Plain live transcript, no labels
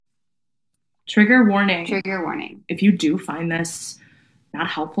Trigger warning. Trigger warning. If you do find this not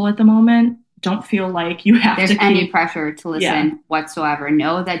helpful at the moment, don't feel like you have There's to any pressure to listen Yeah. whatsoever.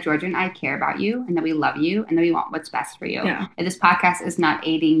 Know that Georgia and I care about you and that we love you and that we want what's best for you. Yeah. If this podcast is not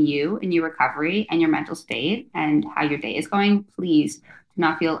aiding you in your recovery and your mental state and how your day is going, please do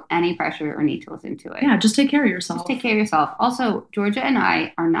not feel any pressure or need to listen to it. Yeah, just take care of yourself. Just take care of yourself. Also, Georgia and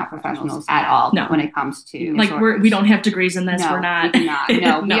I are not professionals at all when it comes to like we don't have degrees in this. No, we're not. We do not.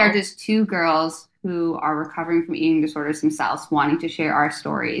 No, we are just two girls who are recovering from eating disorders themselves, wanting to share our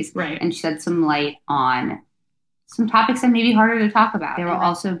stories and shed some light on some topics that may be harder to talk about. There will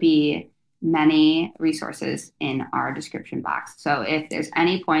also be many resources in our description box. So if there's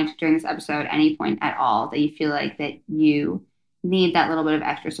any point during this episode, any point at all that you feel like that you need that little bit of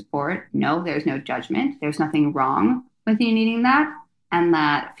extra support, no, there's no judgment. There's nothing wrong with you needing that, and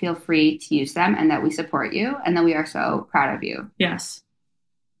that feel free to use them, and that we support you, and that we are so proud of you. Yes.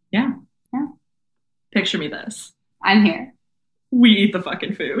 Yeah. Picture me this. I'm here. We eat the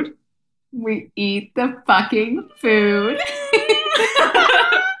fucking food. We eat the fucking food.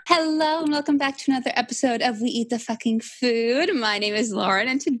 Hello and welcome back to another episode of We Eat the Fucking Food. My name is Lauren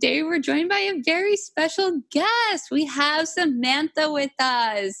and today we're joined by a very special guest. We have Samantha with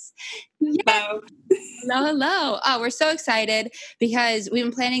us. Hello. Hello. Oh, we're so excited because we've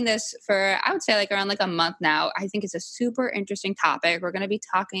been planning this for, I would say around a month now. I think it's a super interesting topic. We're going to be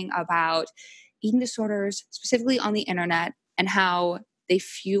talking about eating disorders, specifically on the internet, and how they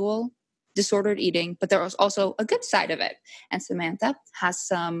fuel disordered eating, but there's also a good side of it. And Samantha has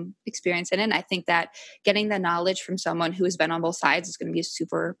some experience in it. And I think that getting the knowledge from someone who has been on both sides is going to be a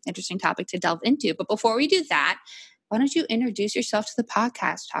super interesting topic to delve into. But before we do that, why don't you introduce yourself to the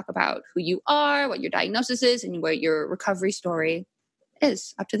podcast? Talk about who you are, what your diagnosis is, and what your recovery story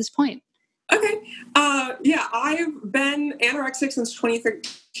is up to this point. Okay. I've been anorexic since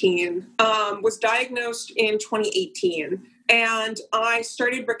 2013, was diagnosed in 2018, and I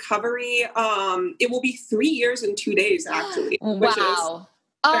started recovery. It will be 3 years and 2 days, actually. Wow. Which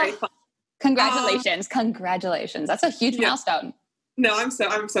is very fun. Congratulations. Congratulations. That's a huge milestone. No, I'm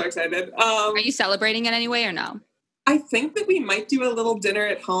so excited. Are you celebrating in any way or no? I think that we might do a little dinner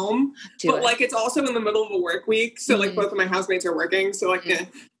at home, but it's also in the middle of a work week. So both of my housemates are working. So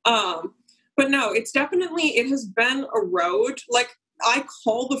but no, it has been a road. I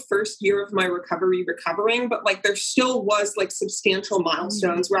call the first year of my recovery recovering, but there still was substantial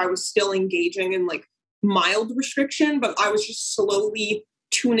milestones where I was still engaging in mild restriction, but I was just slowly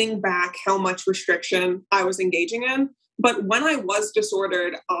tuning back how much restriction I was engaging in. But when I was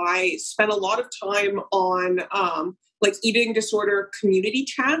disordered, I spent a lot of time on eating disorder community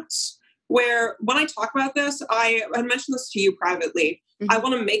chats, where when I talk about this, I mentioned this to you privately. I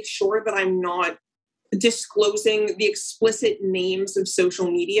want to make sure that I'm not disclosing the explicit names of social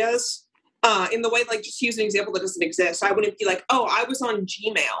medias in the way, just use an example that doesn't exist. I wouldn't be oh, I was on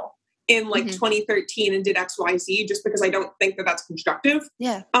Gmail in 2013 and did XYZ, just because I don't think that that's constructive.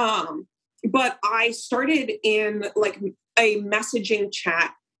 Yeah. But I started in a messaging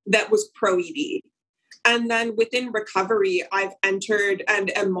chat that was pro-ED. And then within recovery, I've entered and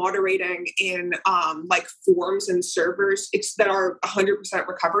am moderating in forums and servers that are 100%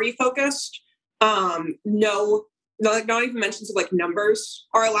 recovery focused. Not even mentions of numbers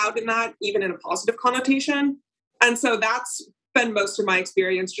are allowed in that, even in a positive connotation. And so that's been most of my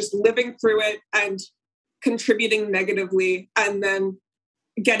experience, just living through it and contributing negatively, and then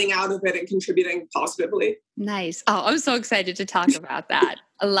getting out of it and contributing positively. Nice. Oh, I'm so excited to talk about that.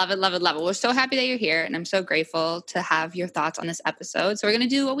 I love it, love it, love it. We're so happy that you're here, and I'm so grateful to have your thoughts on this episode. So we're going to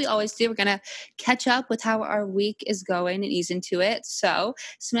do what we always do. We're going to catch up with how our week is going and ease into it. So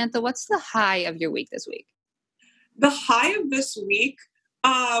Samantha, what's the high of your week this week? The high of this week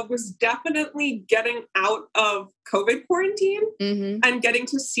was definitely getting out of COVID quarantine and getting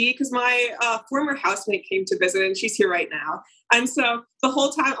to see, because my former housemate came to visit, and she's here right now. And so the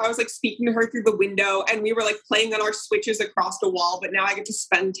whole time I was speaking to her through the window, and we were playing on our Switches across the wall, but now I get to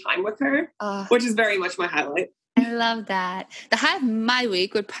spend time with her, which is very much my highlight. I love that. The high of my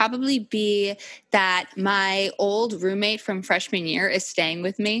week would probably be that my old roommate from freshman year is staying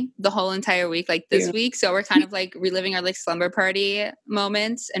with me the whole entire week, this week. So we're kind of reliving our slumber party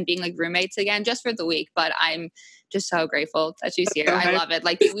moments and being roommates again, just for the week. But I'm just so grateful that she's here. I love it.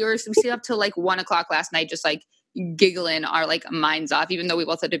 We stayed up till 1 o'clock last night, just giggling our minds off, even though we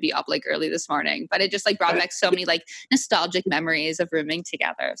both had to be up early this morning. But it just brought back so many nostalgic memories of rooming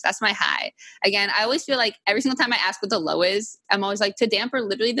together. So that's my high. Again, I always feel every single time I ask what the low is, I'm always to damper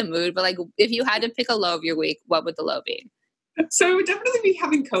literally the mood. But if you had to pick a low of your week, what would the low be? So it would definitely be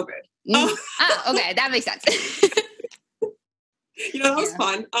having COVID. Okay, that makes sense. That was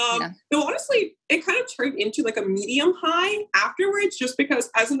fun. No, honestly, it kind of turned into like a medium high afterwards, just because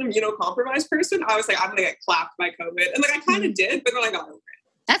as an immunocompromised person, I was like, I'm going to get clapped by COVID. And like, I kind of did, but then I got over it.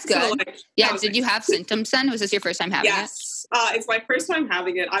 That's good. So, like, did you have symptoms then? Was this your first time having it? Yes. It's my first time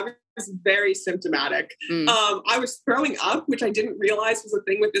having it. I was very symptomatic. I was throwing up, which I didn't realize was a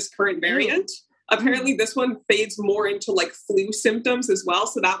thing with this current variant. Apparently this one fades more into like flu symptoms as well.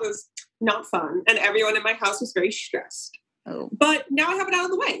 So that was not fun. And everyone in my house was very stressed. But now I have it out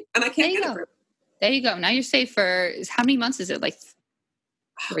of the way and I can't get it. There you go. Now you're safe for how many months is it? Like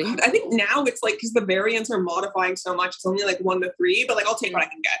 3? I think now it's like, because the variants are modifying so much, it's only like 1 to 3, but like I'll take what I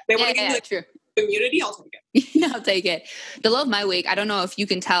can get. They want to give me like true. Immunity, I'll take it. I'll take it. The low of my week, I don't know if you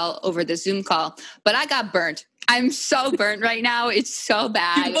can tell over the Zoom call, but I got burnt. I'm so burnt right now. It's so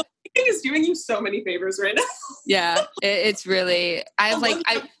bad. Is doing you so many favors right now. Yeah, it's really.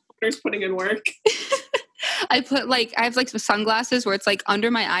 I putting in work. I have like some sunglasses where it's like under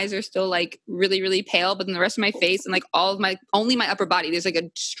my eyes are still like really, really pale, but then the rest of my face and like only my upper body, there's like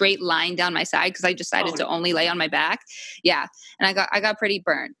a straight line down my side because I decided to only lay on my back. Yeah. And I got pretty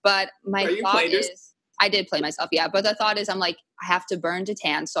burnt. But my thought is, I did play myself, yeah. But the thought is I'm like, I have to burn to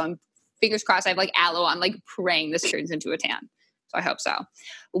tan. So I'm fingers crossed, I have like aloe. I'm like praying this turns into a tan. So I hope so.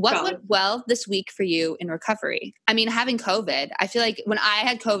 What went well this week for you in recovery? I mean, having COVID, I feel like when I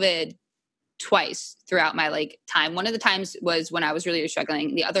had COVID twice throughout my like time, one of the times was when I was really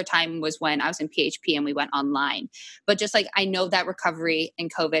struggling. The other time was when I was in PHP and we went online. But just like, I know that recovery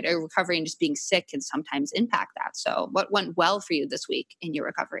and COVID or recovery and just being sick can sometimes impact that. So what went well for you this week in your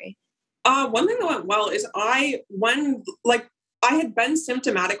recovery? One thing that went well is I had been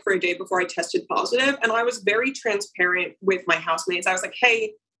symptomatic for a day before I tested positive, and I was very transparent with my housemates. I was like,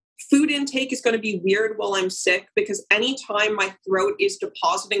 hey, food intake is going to be weird while I'm sick because anytime my throat is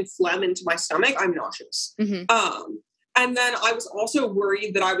depositing phlegm into my stomach, I'm nauseous. Mm-hmm. And then I was also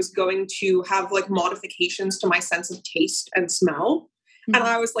worried that I was going to have like modifications to my sense of taste and smell. Mm-hmm. And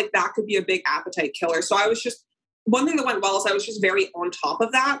I was like, that could be a big appetite killer. So I was just, one thing that went well is I was just very on top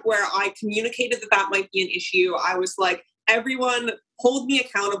of that, where I communicated that might be an issue. I was like, everyone hold me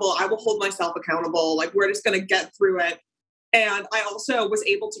accountable. I will hold myself accountable. Like, we're just going to get through it. And I also was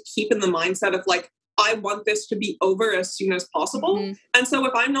able to keep in the mindset of like, I want this to be over as soon as possible. Mm-hmm. And so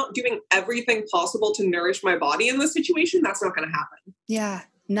if I'm not doing everything possible to nourish my body in this situation, that's not going to happen. Yeah.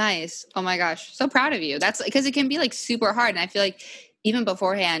 Nice. Oh my gosh. So proud of you. That's because it can be like super hard. And I feel like even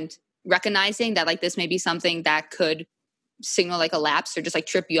beforehand, recognizing that like this may be something that could signal like a lapse or just like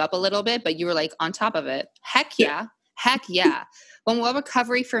trip you up a little bit, but you were like on top of it. Heck yeah. Heck yeah. Well,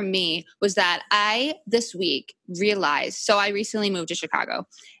 recovery for me was that I, this week, realized, so I recently moved to Chicago,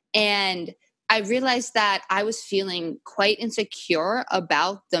 and I realized that I was feeling quite insecure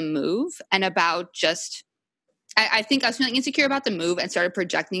about the move and about just, I think I was feeling insecure about the move and started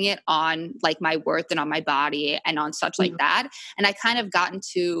projecting it on like my worth and on my body and on such like that. And I kind of got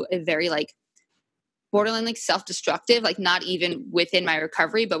into a very like borderline like self-destructive, like not even within my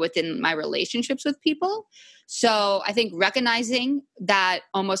recovery, but within my relationships with people. So I think recognizing that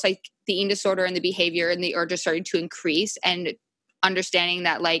almost like the eating disorder and the behavior and the urge started to increase, and understanding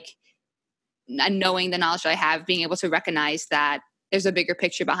that like, and knowing the knowledge that I have, being able to recognize that there's a bigger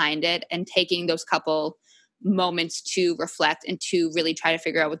picture behind it, and taking those couple moments to reflect and to really try to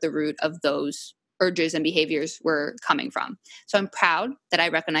figure out what the root of those urges and behaviors were coming from. So I'm proud that I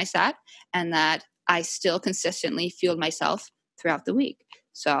recognize that and that I still consistently fueled myself throughout the week.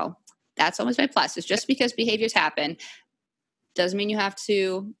 So that's always my plus. It's just because behaviors happen doesn't mean you have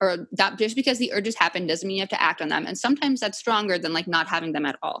to, or that just because the urges happen doesn't mean you have to act on them. And sometimes that's stronger than like not having them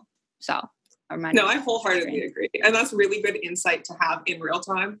at all. So I wholeheartedly agree. And that's really good insight to have in real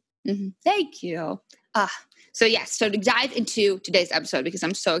time. Mm-hmm. Thank you. So to dive into today's episode, because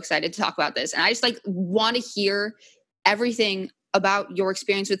I'm so excited to talk about this, and I just like want to hear everything about your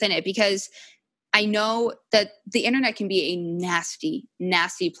experience within it, because I know that the internet can be a nasty,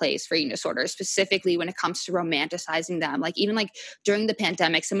 nasty place for eating disorders, specifically when it comes to romanticizing them. Like even like during the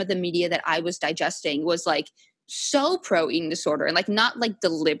pandemic, some of the media that I was digesting was like so pro eating disorder, and like not like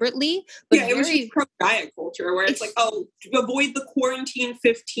deliberately, but it was just pro diet culture where it's like, oh, avoid the quarantine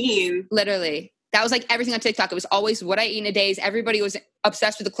 15. Literally. That was like everything on TikTok. It was always what I eat in a day. Everybody was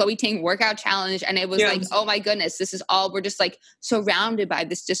obsessed with the Chloe Ting workout challenge. And it was like, oh my goodness, this is all, we're just like surrounded by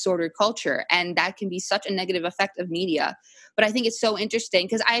this disordered culture. And that can be such a negative effect of media. But I think it's so interesting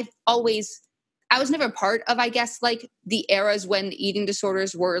because I was never part of, I guess, like the eras when eating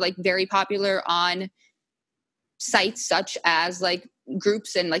disorders were like very popular on sites such as like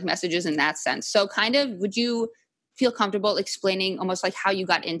groups and like messages in that sense. So kind of, would you feel comfortable explaining almost like how you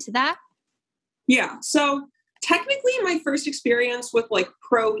got into that? Yeah. So technically my first experience with like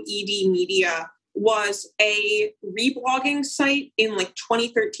pro ED media was a reblogging site in like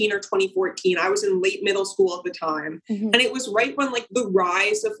 2013 or 2014. I was in late middle school at the time. And it was right when like the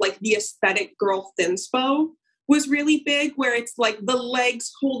rise of like the aesthetic girl thinspo was really big, where it's like the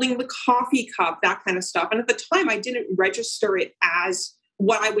legs holding the coffee cup, that kind of stuff. And at the time I didn't register it as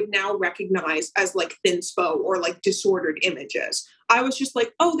what I would now recognize as like thinspo or like disordered images. I was just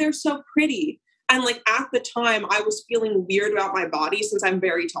like, oh, they're so pretty. And like at the time I was feeling weird about my body since I'm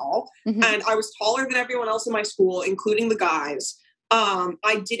very tall and I was taller than everyone else in my school, including the guys.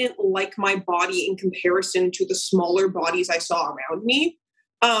 I didn't like my body in comparison to the smaller bodies I saw around me.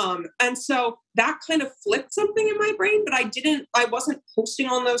 And so that kind of flipped something in my brain, but I wasn't posting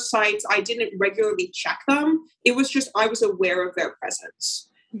on those sites. I didn't regularly check them. It was just, I was aware of their presence.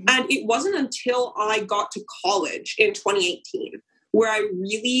 And it wasn't until I got to college in 2018 where I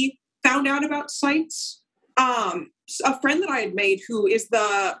really found out about sites. A friend that I had made, who is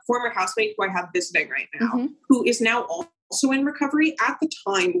the former housemate who I have visiting right now, who is now also in recovery. At the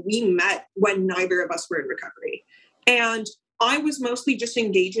time, we met when neither of us were in recovery. And I was mostly just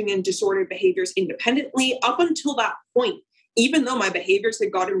engaging in disordered behaviors independently up until that point. Even though my behaviors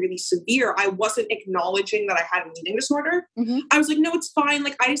had gotten really severe, I wasn't acknowledging that I had an eating disorder. I was like, no, it's fine.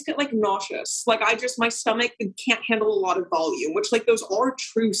 Like, I just get like nauseous. Like, my stomach can't handle a lot of volume, which like those are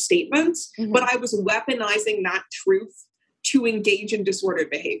true statements, but I was weaponizing that truth to engage in disordered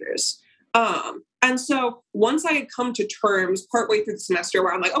behaviors. And so once I had come to terms partway through the semester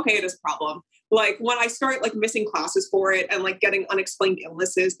where I'm like, okay, it is a problem. Like when I start like missing classes for it and like getting unexplained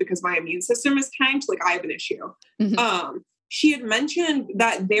illnesses because my immune system is tanked, like I have an issue. She had mentioned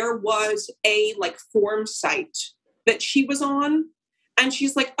that there was a like form site that she was on. And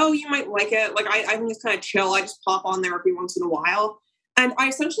she's like, oh, you might like it. Like, I think it's kind of chill. I just pop on there every once in a while. And I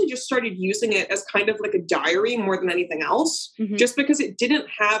essentially just started using it as kind of like a diary more than anything else, just because it didn't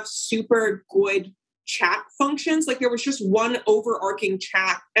have super good chat functions. Like there was just one overarching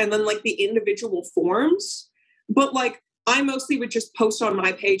chat and then like the individual forms. But like I mostly would just post on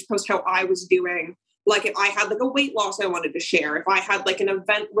my page, post how I was doing. Like if I had like a weight loss I wanted to share, if I had like an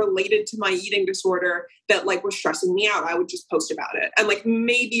event related to my eating disorder that like was stressing me out, I would just post about it. And like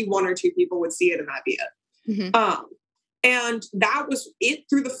maybe one or two people would see it and that'd be it. And that was it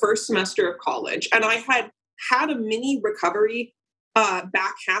through the first semester of college. And I had a mini recovery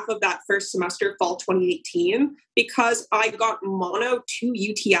back half of that first semester, fall 2018, because I got mono, 2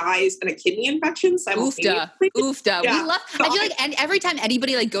 UTIs, and a kidney infection simultaneously. Oofda. Yeah. We love. I feel like, and every time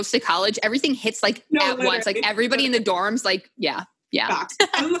anybody like goes to college, everything hits like at once. Like everybody in the dorms, like yeah.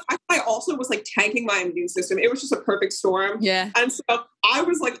 And the fact that I also was like tanking my immune system, it was just a perfect storm. Yeah. And so I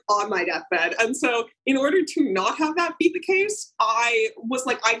was like on my deathbed. And so in order to not have that be the case, I was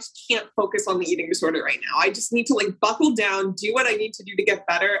like, I just can't focus on the eating disorder right now. I just need to like buckle down, do what I need to do to get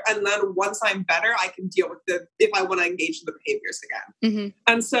better. And then once I'm better, I can deal with if I want to engage in the behaviors again.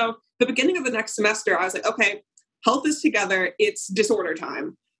 And so the beginning of the next semester, I was like, okay, health is together. It's disorder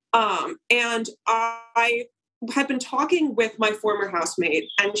time. And I had been talking with my former housemate,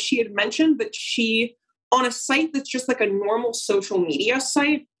 and she had mentioned that she, on a site that's just like a normal social media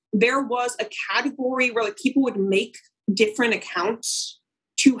site, there was a category where like people would make different accounts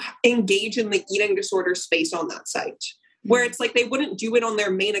to engage in the eating disorder space on that site, where it's like they wouldn't do it on their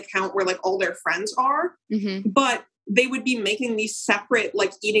main account where like all their friends are, but they would be making these separate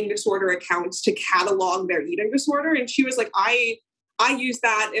like eating disorder accounts to catalog their eating disorder. And she was like, I use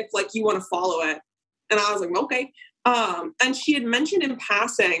that if like you want to follow it. And I was like, okay. And she had mentioned in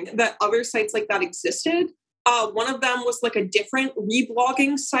passing that other sites like that existed. One of them was like a different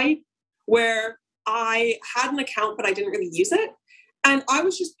reblogging site where I had an account, but I didn't really use it. And I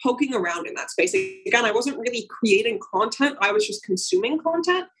was just poking around in that space. Again, I wasn't really creating content. I was just consuming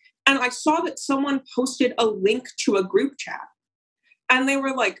content. And I saw that someone posted a link to a group chat. And they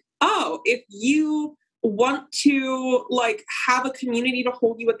were like, oh, if you want to like have a community to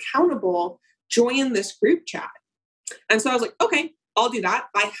hold you accountable, join this group chat. And so I was like, okay, I'll do that.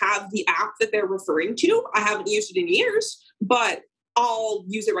 I have the app that they're referring to. I haven't used it in years, but I'll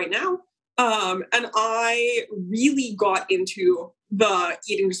use it right now. And I really got into the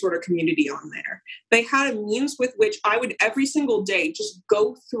eating disorder community on there. They had a means with which I would every single day just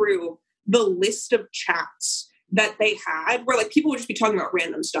go through the list of chats that they had where like people would just be talking about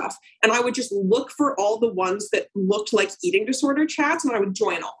random stuff. And I would just look for all the ones that looked like eating disorder chats and I would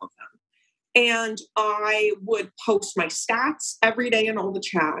join all of them. And I would post my stats every day in all the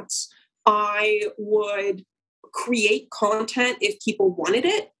chats. I would create content if people wanted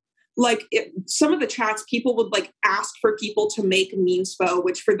it. Like some of the chats, people would like ask for people to make memespo,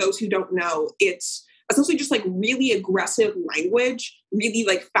 which for those who don't know, it's essentially just like really aggressive language, really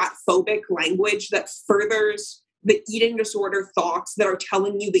like fat phobic language that furthers the eating disorder thoughts that are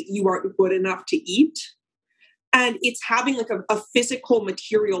telling you that you aren't good enough to eat. And it's having like a physical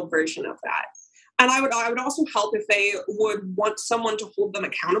material version of that. And I would also help if they would want someone to hold them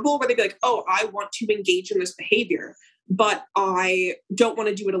accountable, where they'd be like, oh, I want to engage in this behavior, but I don't want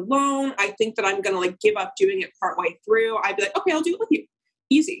to do it alone. I think that I'm going to like give up doing it partway through. I'd be like, okay, I'll do it with you.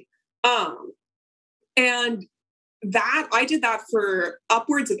 Easy. And that I did that for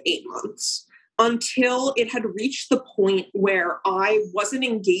upwards of 8 months until it had reached the point where I wasn't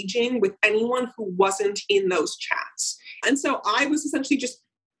engaging with anyone who wasn't in those chats. And so I was essentially just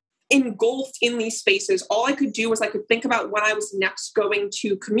engulfed in these spaces. All I could do was I could think about when I was next going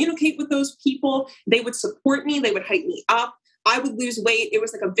to communicate with those people. They would support me. They would hype me up. I would lose weight. It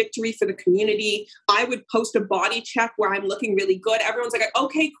was like a victory for the community. I would post a body check where I'm looking really good. Everyone's like,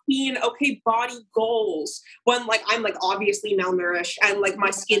 okay, queen, okay, body goals. When like, I'm like obviously malnourished and like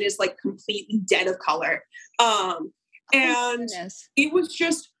my skin is like completely dead of color. And it was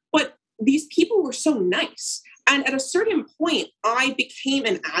just, but these people were so nice. And at a certain point, I became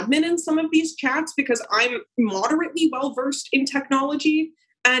an admin in some of these chats because I'm moderately well-versed in technology.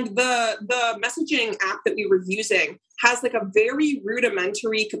 And the messaging app that we were using has like a very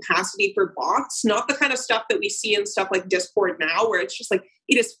rudimentary capacity for bots, not the kind of stuff that we see in stuff like Discord now, where it's just like,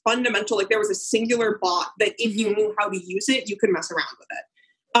 it is fundamental. Like there was a singular bot that if you knew how to use it, you could mess around with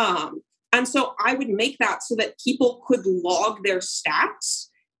it. And so I would make that so that people could log their stats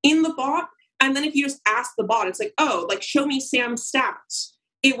in the bot. And then if you just ask the bot, it's like, oh, like show me Sam's stats.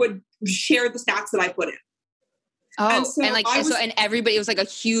 It would share the stats that I put in. Oh, and everybody, it was like a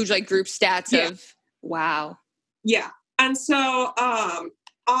huge like group stats of, wow. Yeah. And so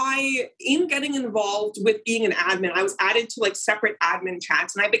in getting involved with being an admin, I was added to like separate admin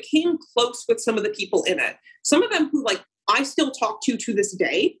chats and I became close with some of the people in it. Some of them who like I still talk to this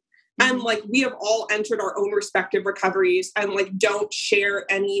day. Mm-hmm. And like we have all entered our own respective recoveries and like don't share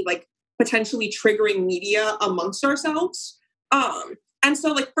any like potentially triggering media amongst ourselves. And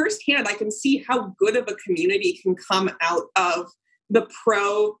so like firsthand, I can see how good of a community can come out of the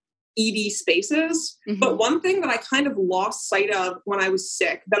pro ED spaces. Mm-hmm. But one thing that I kind of lost sight of when I was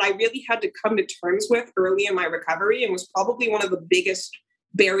sick that I really had to come to terms with early in my recovery and was probably one of the biggest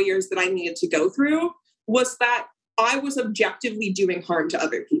barriers that I needed to go through was that I was objectively doing harm to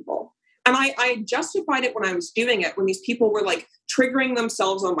other people. And I justified it when I was doing it, when these people were like triggering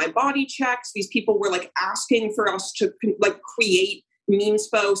themselves on my body checks. These people were like asking for us to like create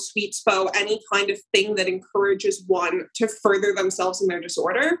memespo, sweetspo, any kind of thing that encourages one to further themselves in their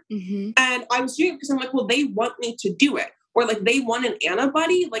disorder. Mm-hmm. And I was doing it because I'm like, well, they want me to do it. Or like they want an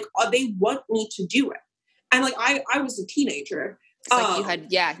antibody, like they want me to do it. And like I was a teenager. It's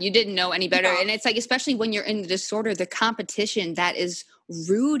like you didn't know any better. Yeah. And it's like, especially when you're in the disorder, the competition that is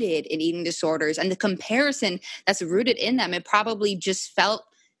rooted in eating disorders and the comparison that's rooted in them, it probably just felt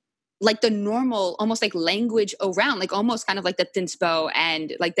like the normal, almost like language around, like almost kind of like the thinspo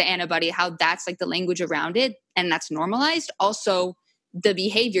and like the antibody, how that's like the language around it and that's normalized. Also, the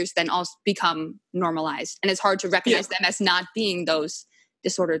behaviors then also become normalized and it's hard to recognize them as not being those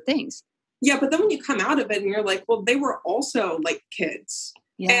disordered things. Yeah, but then when you come out of it and you're like, well, they were also like kids.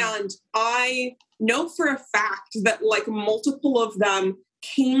 Yeah. And I know for a fact that like multiple of them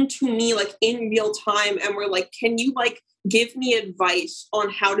came to me like in real time and were like, can you like give me advice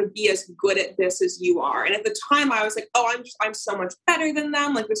on how to be as good at this as you are? And at the time I was like, oh, I'm so much better than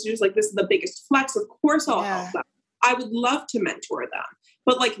them. Like this is the biggest flex. Of course I'll help them. I would love to mentor them.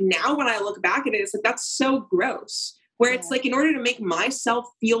 But like now when I look back at it, it's like, that's so gross. Where it's like, in order to make myself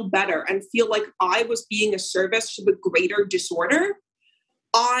feel better and feel like I was being a service to the greater disorder,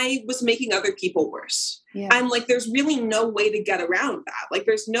 I was making other people worse. Yeah. And like, there's really no way to get around that. Like,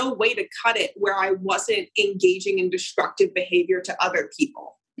 there's no way to cut it where I wasn't engaging in destructive behavior to other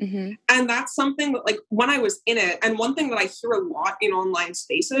people. Mm-hmm. And that's something that like when I was in it, and one thing that I hear a lot in online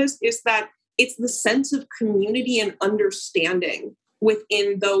spaces is that it's the sense of community and understanding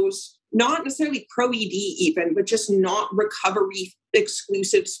within those, not necessarily pro-ED even, but just not recovery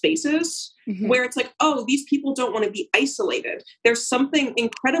exclusive spaces where it's like, oh, these people don't want to be isolated. There's something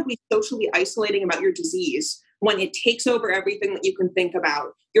incredibly socially isolating about your disease when it takes over everything that you can think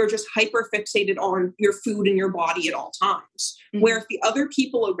about. You're just hyper fixated on your food and your body at all times. Where if the other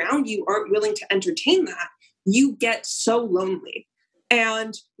people around you aren't willing to entertain that, you get so lonely.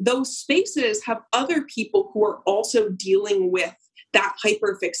 And those spaces have other people who are also dealing with that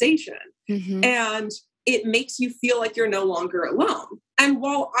hyperfixation. And it makes you feel like you're no longer alone. And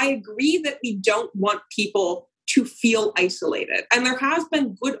while I agree that we don't want people to feel isolated. And there has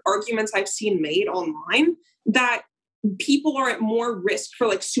been good arguments I've seen made online that people are at more risk for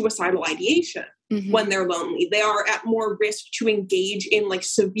like suicidal ideation when they're lonely. They are at more risk to engage in like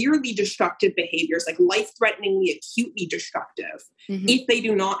severely destructive behaviors, like life-threateningly, acutely destructive, if they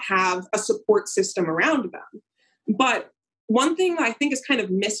do not have a support system around them. But one thing that I think is kind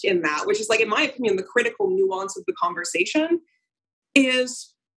of missed in that, which is like, in my opinion, the critical nuance of the conversation,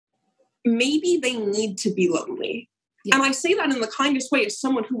 is maybe they need to be lonely. Yeah. And I say that in the kindest way as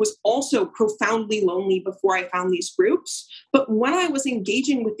someone who was also profoundly lonely before I found these groups. But when I was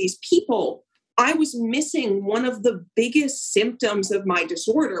engaging with these people, I was missing one of the biggest symptoms of my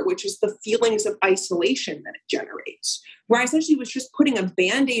disorder, which is the feelings of isolation that it generates, where I essentially was just putting a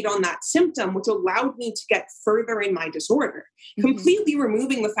Band-Aid on that symptom, which allowed me to get further in my disorder, completely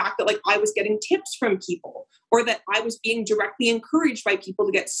removing the fact that like I was getting tips from people or that I was being directly encouraged by people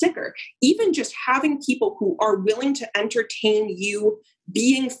to get sicker. Even just having people who are willing to entertain you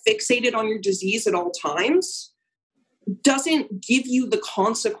being fixated on your disease at all times doesn't give you the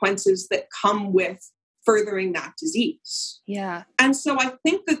consequences that come with furthering that disease. Yeah. And so I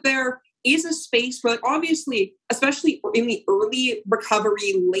think that there is a space where, like, obviously, especially in the early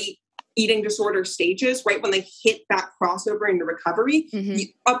recovery, late eating disorder stages, right, when they hit that crossover into recovery,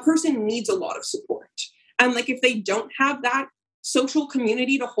 a person needs a lot of support. And like, if they don't have that social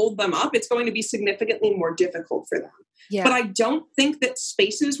community to hold them up, it's going to be significantly more difficult for them. Yeah. But I don't think that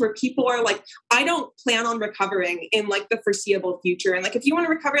spaces where people are like, I don't plan on recovering in like the foreseeable future. And like, if you want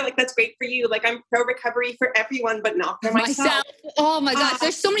to recover, like, that's great for you. Like, I'm pro recovery for everyone, but not for myself. Oh my gosh.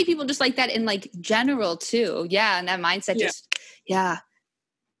 There's so many people just like that in like general too. Yeah. And that mindset Yeah.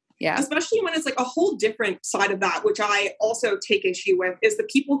 Especially when it's like a whole different side of that, which I also take issue with, is the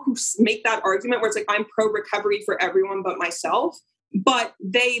people who make that argument where it's like, I'm pro recovery for everyone but myself, but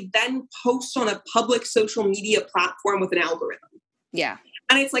they then post on a public social media platform with an algorithm. Yeah.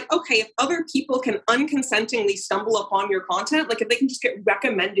 And it's like, okay, if other people can unconsentingly stumble upon your content, like if they can just get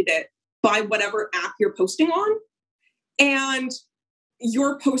recommended it by whatever app you're posting on, and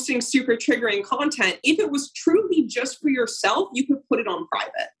you're posting super triggering content, if it was truly just for yourself, you could put it on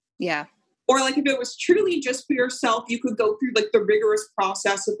private. Yeah. Or like, if it was truly just for yourself, you could go through like the rigorous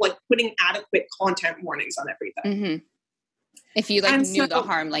process of like putting adequate content warnings on everything. If you like knew the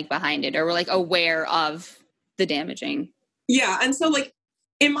harm like behind it, or were like aware of the damaging. Yeah. And so like,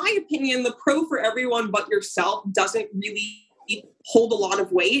 in my opinion, the pro for everyone but yourself doesn't really hold a lot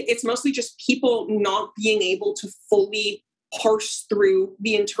of weight. It's mostly just people not being able to fully parse through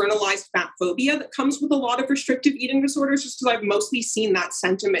the internalized fat phobia that comes with a lot of restrictive eating disorders, just because I've mostly seen that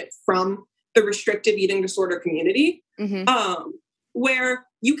sentiment from the restrictive eating disorder community, where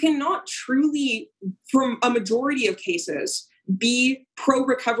you cannot truly, from a majority of cases, be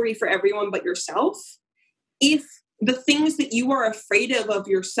pro-recovery for everyone but yourself if the things that you are afraid of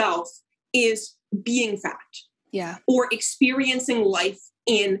yourself is being fat. Yeah. Or experiencing life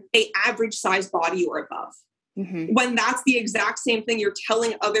in an average size body or above. When that's the exact same thing you're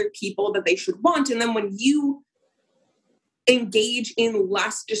telling other people that they should want. And then when you engage in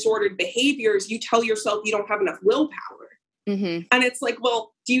less disordered behaviors, you tell yourself you don't have enough willpower. And it's like,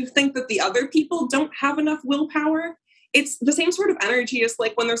 well, do you think that the other people don't have enough willpower? It's the same sort of energy as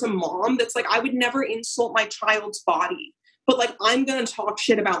like when there's a mom that's like, I would never insult my child's body, but like, I'm going to talk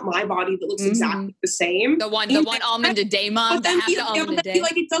shit about my body that looks exactly the same. The one almond a day, mom. But then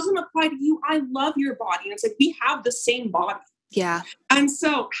like, it doesn't apply to you. I love your body. And it's like, we have the same body. Yeah. And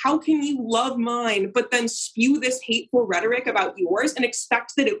so how can you love mine, but then spew this hateful rhetoric about yours and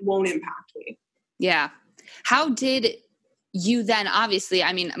expect that it won't impact me? Yeah. How did you then, obviously,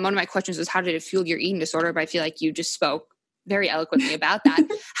 I mean, one of my questions was, how did it fuel your eating disorder? But I feel like you just spoke very eloquently about that.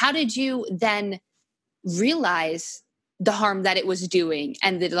 How did you then realize the harm that it was doing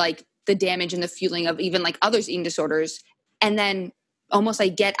and the damage and the fueling of even like others' eating disorders, and then almost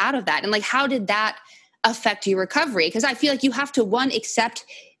like get out of that? And like, how did that affect your recovery? Because I feel like you have to, one, accept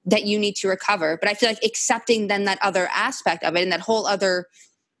that you need to recover, but I feel like accepting then that other aspect of it and that whole other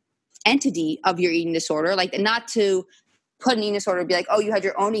entity of your eating disorder, like not to put an eating disorder, be like, oh, you had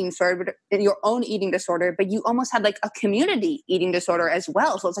your own eating disorder, but you almost had like a community eating disorder as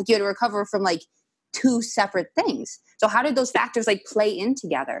well. So it's like you had to recover from like two separate things. So how did those factors like play in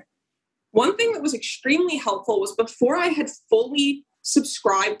together? One thing that was extremely helpful was before I had fully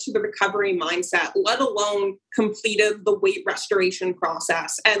subscribed to the recovery mindset, let alone completed the weight restoration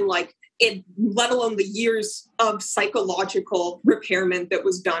process and let alone the years of psychological repairment that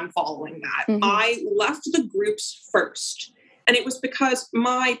was done following that. I left the groups first. And it was because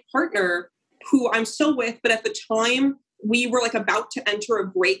my partner, who I'm still with, but at the time we were like about to enter a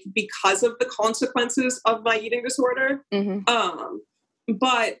break because of the consequences of my eating disorder.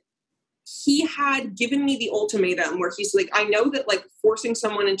 But he had given me the ultimatum where he's like, I know that like forcing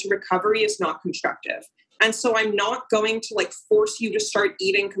someone into recovery is not constructive. And so I'm not going to like force you to start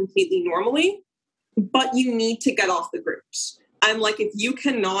eating completely normally, but you need to get off the groups. I'm like, if you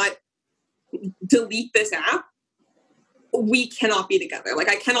cannot delete this app, we cannot be together. Like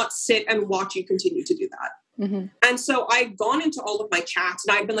I cannot sit and watch you continue to do that. And so I've gone into all of my chats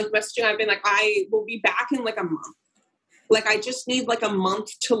and I've been like messaging, I've been like, I will be back in like a month. Like I just need like a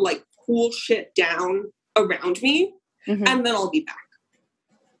month to like cool shit down around me and then I'll be back.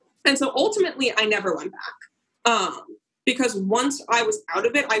 And so ultimately I never went back. Because once I was out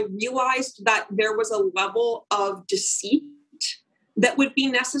of it, I realized that there was a level of deceit that would be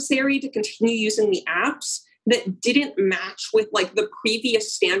necessary to continue using the apps that didn't match with like the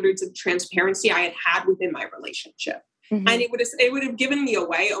previous standards of transparency I had within my relationship. And it would have given me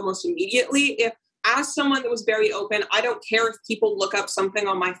away almost immediately if, as someone that was very open, I don't care if people look up something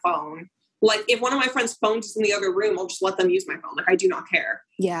on my phone. Like if one of my friends' phones is in the other room, I'll just let them use my phone. Like I do not care.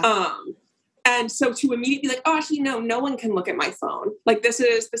 Yeah. And so to immediately be like, oh, actually, no one can look at my phone. Like this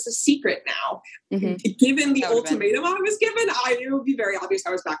is secret now. Given the ultimatum I was given, it would be very obvious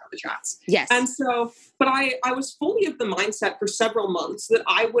I was back on the chats. Yes. And so, but I was fully of the mindset for several months that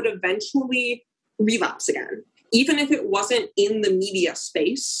I would eventually relapse again. Even if it wasn't in the media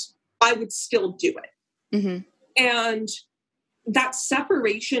space, I would still do it. And that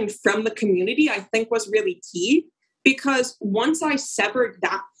separation from the community, I think, was really key. Because once I severed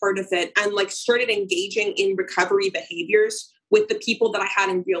that part of it and like started engaging in recovery behaviors with the people that I had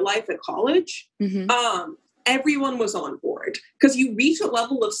in real life at college, everyone was on board. Because you reach a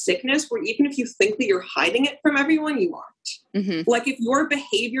level of sickness where even if you think that you're hiding it from everyone, you aren't. Like if your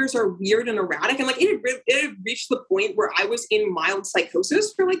behaviors are weird and erratic, and like it had reached the point where I was in mild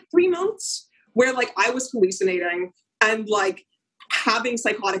psychosis for like 3 months, where like I was hallucinating and like having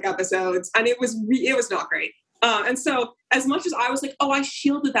psychotic episodes, and it was not great. And so as much as I was like, oh, I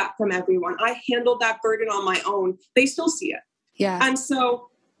shielded that from everyone, I handled that burden on my own, they still see it. Yeah. And so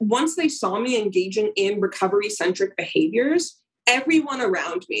once they saw me engaging in recovery-centric behaviors, everyone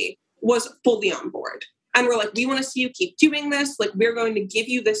around me was fully on board. And we're like, we want to see you keep doing this. Like, we're going to give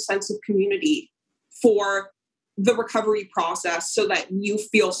you this sense of community for the recovery process so that you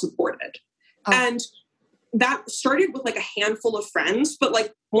feel supported. And that started with like a handful of friends, but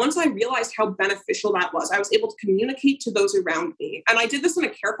like once I realized how beneficial that was, I was able to communicate to those around me. And I did this in a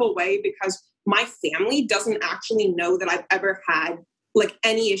careful way because my family doesn't actually know that I've ever had like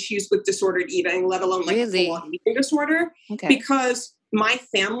any issues with disordered eating, let alone like full-on eating disorder, because my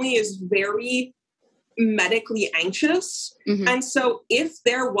family is very medically anxious. And so if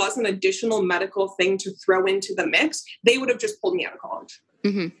there was an additional medical thing to throw into the mix, they would have just pulled me out of college.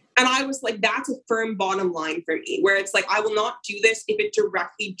 And I was like, that's a firm bottom line for me, where it's like, I will not do this if it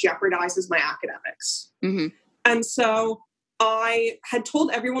directly jeopardizes my academics. And so I had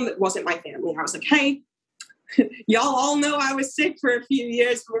told everyone that wasn't my family, I was like, hey, y'all all know I was sick for a few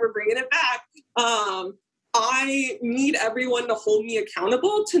years, but we're bringing it back. I need everyone to hold me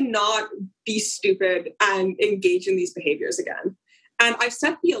accountable to not be stupid and engage in these behaviors again. And I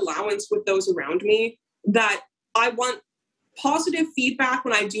set the allowance with those around me that I want positive feedback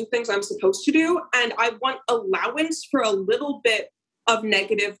when I do things I'm supposed to do. And I want allowance for a little bit of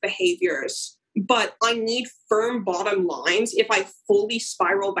negative behaviors, but I need firm bottom lines if I fully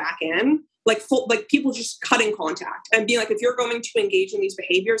spiral back in, like people just cutting contact and being like, if you're going to engage in these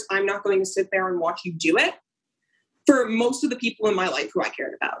behaviors, I'm not going to sit there and watch you do it, for most of the people in my life who I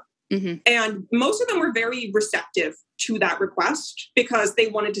cared about. And most of them were very receptive to that request because they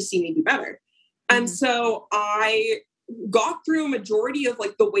wanted to see me do better. And so I got through a majority of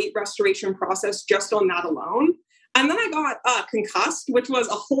like the weight restoration process just on that alone. And then I got concussed, which was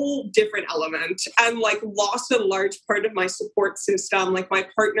a whole different element, and like lost a large part of my support system, like my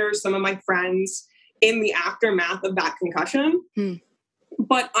partner, some of my friends, in the aftermath of that concussion.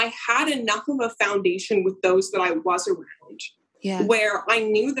 But I had enough of a foundation with those that I was around, where I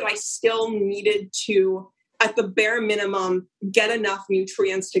knew that I still needed to, at the bare minimum, get enough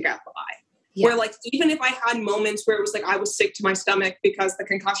nutrients to get by. Where like, even if I had moments where it was like, I was sick to my stomach because the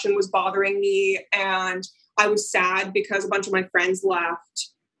concussion was bothering me and I was sad because a bunch of my friends left,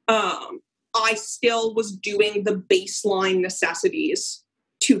 I still was doing the baseline necessities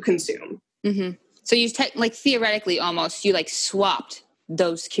to consume. So you like theoretically almost, you like swapped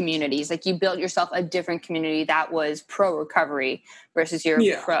those communities. Like you built yourself a different community that was pro recovery versus your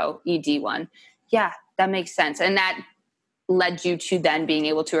pro ED one. Yeah, that makes sense. And that led you to then being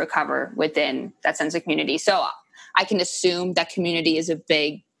able to recover within that sense of community. So I can assume that community is a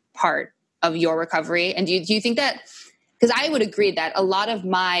big part of your recovery. And do you think that, because I would agree that a lot of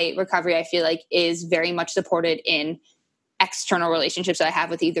my recovery, I feel like, is very much supported in external relationships that I have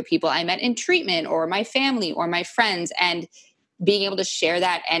with either people I met in treatment or my family or my friends, and being able to share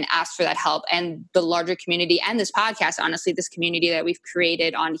that and ask for that help. And the larger community and this podcast, honestly, this community that we've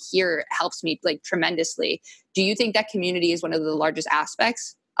created on here helps me like tremendously. Do you think that community is one of the largest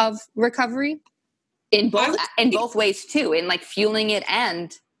aspects of recovery in both ways too, in like fueling it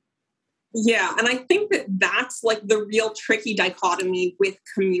and... Yeah. And I think that that's like the real tricky dichotomy with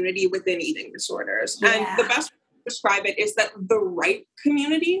community within eating disorders. Yeah. And the best way to describe it is that the right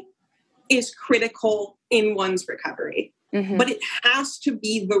community is critical in one's recovery, but it has to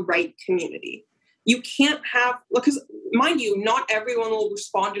be the right community. You can't have, because mind you, not everyone will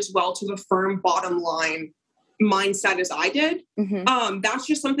respond as well to the firm bottom line mindset as I did. That's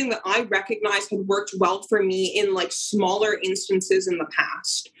just something that I recognized had worked well for me in like smaller instances in the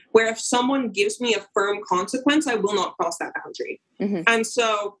past, where if someone gives me a firm consequence, I will not cross that boundary. And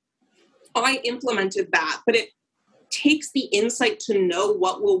so I implemented that, but it takes the insight to know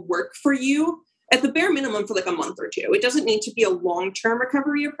what will work for you at the bare minimum for like a month or two. It doesn't need to be a long-term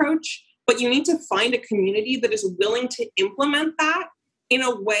recovery approach, but you need to find a community that is willing to implement that in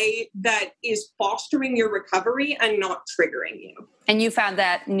a way that is fostering your recovery and not triggering you. And you found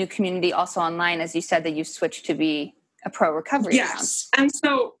that new community also online, as you said, that you switched to be a pro recovery. Yes. And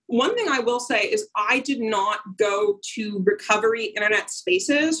so one thing I will say is I did not go to recovery internet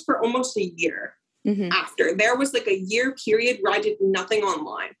spaces for almost a year after. There was like a year period where I did nothing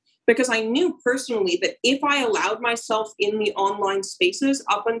online, because I knew personally that if I allowed myself in the online spaces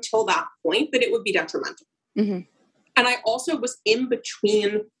up until that point, that it would be detrimental. And I also was in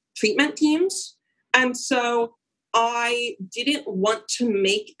between treatment teams. And so I didn't want to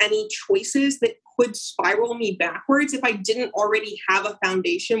make any choices that could spiral me backwards if I didn't already have a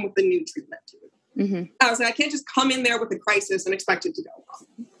foundation with the new treatment team. I was like, I can't just come in there with a crisis and expect it to go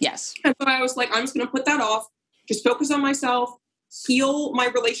well. Yes. And so I was like, I'm just going to put that off, just focus on myself, heal my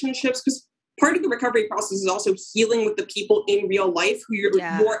relationships, because part of the recovery process is also healing with the people in real life who your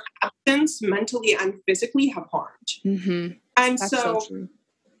absence mentally and physically have harmed. And so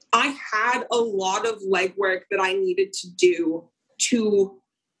I had a lot of legwork that I needed to do to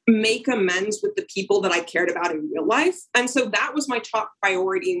make amends with the people that I cared about in real life. And so that was my top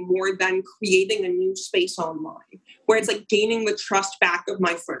priority, more than creating a new space online, where it's like gaining the trust back of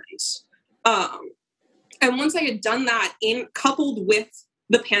my friends. And once I had done that, coupled with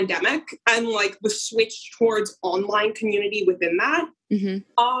the pandemic and like the switch towards online community within that,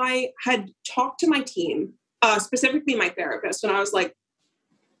 I had talked to my team, specifically my therapist, and I was like,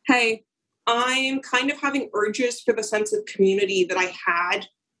 hey, I'm kind of having urges for the sense of community that I had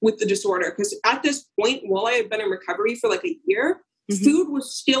with the disorder. Because at this point, while I had been in recovery for like a year, food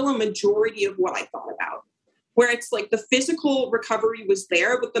was still a majority of what I thought about. Where it's like the physical recovery was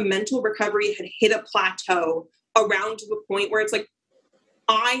there, but the mental recovery had hit a plateau around to the point where it's like,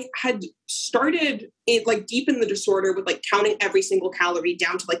 I had started it like deep in the disorder with like counting every single calorie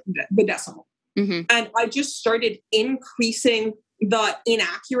down to like the decimal. And I just started increasing the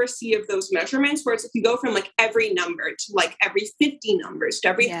inaccuracy of those measurements, where it's like you go from like every number to like every 50 numbers to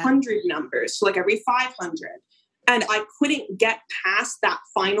every 100 numbers to like every 500. And I couldn't get past that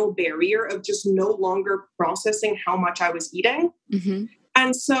final barrier of just no longer processing how much I was eating.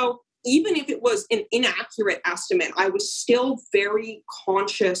 And so even if it was an inaccurate estimate, I was still very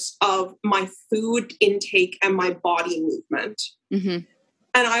conscious of my food intake and my body movement.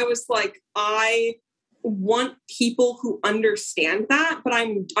 And I was like, I want people who understand that, but I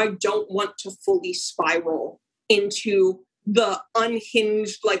don't want to fully spiral into the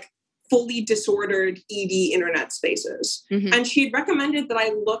unhinged, like fully disordered ED internet spaces. And she had recommended that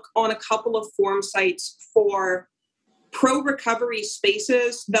I look on a couple of forum sites for pro-recovery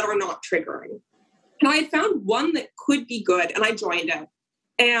spaces that are not triggering. And I had found one that could be good, and I joined it.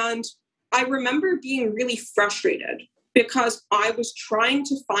 And I remember being really frustrated because I was trying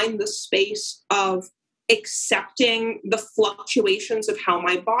to find the space of accepting the fluctuations of how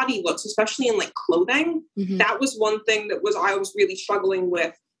my body looks, especially in like clothing. That was one thing that I was really struggling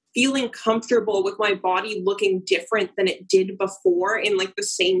with, feeling comfortable with my body looking different than it did before in like the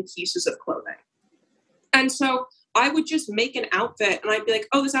same pieces of clothing. And so I would just make an outfit and I'd be like,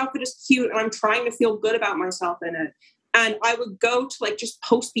 oh, this outfit is cute. And I'm trying to feel good about myself in it. And I would go to like just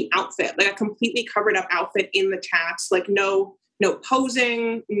post the outfit, like a completely covered up outfit in the chats, like no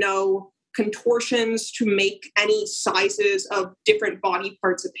posing, no contortions to make any sizes of different body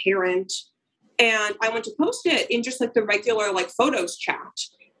parts apparent. And I went to post it in just like the regular like photos chat.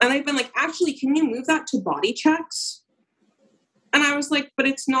 And they've been like, actually, can you move that to body checks? And I was like, but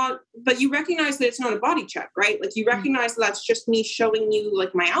you recognize that it's not a body check, right? Like you recognize that that's just me showing you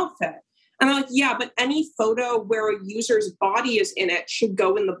like my outfit. And I'm like, yeah, but any photo where a user's body is in it should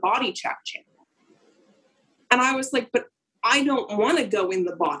go in the body check channel. And I was like, but I don't want to go in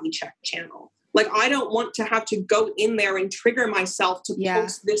the body check channel. Like, I don't want to have to go in there and trigger myself to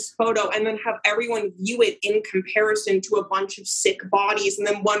post this photo and then have everyone view it in comparison to a bunch of sick bodies and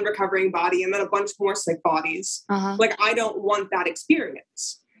then one recovering body and then a bunch more sick bodies. Like, I don't want that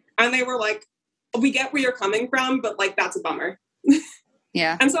experience. And they were like, we get where you're coming from, but like, that's a bummer.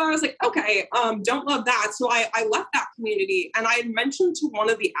 Yeah. And so I was like, okay, don't love that. So I left that community and I had mentioned to one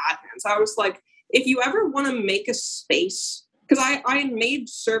of the admins, I was like, if you ever want to make a space, because I made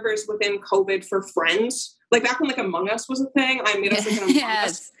servers within COVID for friends. Like back when like Among Us was a thing, I made us like an Among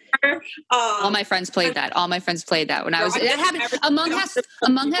Us server. All my friends played that. All my friends played that when I was. It happened. Among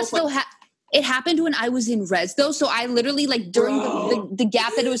Us still it happened when I was in res though. So I literally like during the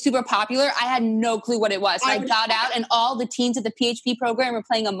gap that it was super popular, I had no clue what it was. So I got out and all the teens at the PHP program were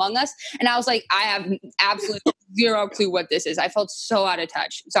playing Among Us. And I was like, I have absolutely zero clue what this is. I felt so out of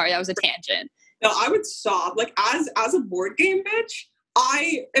touch. Sorry, that was a tangent. No, I would sob. Like as a board game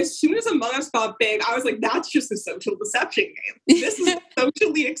bitch, as soon as Among Us got big, I was like, that's just a social deception game. This is a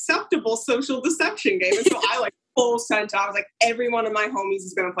socially acceptable social deception game. And so I like full sent out. I was like, every one of my homies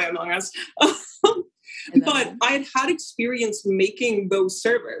is going to play Among Us. But I had experience making those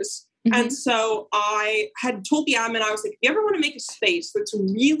servers. And so I had told the admin, I was like, if you ever want to make a space that's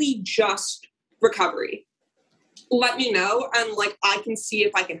really just recovery, let me know. And like, I can see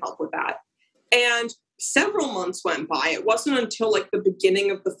if I can help with that. And several months went by. It wasn't until like the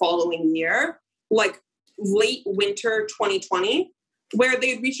beginning of the following year, like late winter 2020, where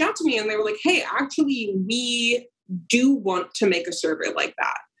they reached out to me and they were like, hey, actually, we do want to make a server like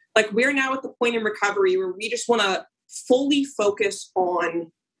that. Like we're now at the point in recovery where we just want to fully focus on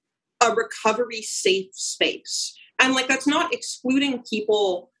a recovery safe space. And like, that's not excluding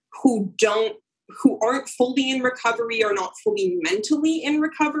people who aren't fully in recovery or not fully mentally in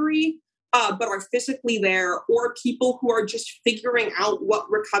recovery. But are physically there, or people who are just figuring out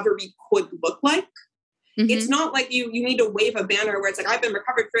what recovery could look like. It's not like you need to wave a banner where it's like, I've been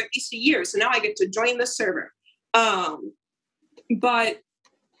recovered for at least a year, so now I get to join this server. But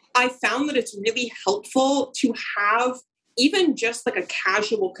I found that it's really helpful to have even just like a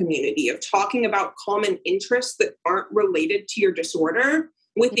casual community of talking about common interests that aren't related to your disorder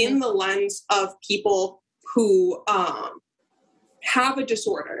within the lens of people who have a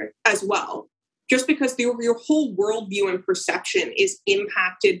disorder as well, just because your whole worldview and perception is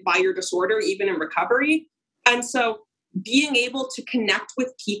impacted by your disorder, even in recovery. And so being able to connect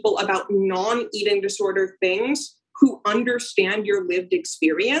with people about non-eating disorder things who understand your lived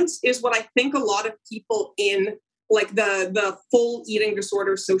experience is what I think a lot of people in like the full eating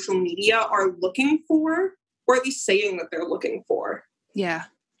disorder social media are looking for, or at least saying that they're looking for. Yeah.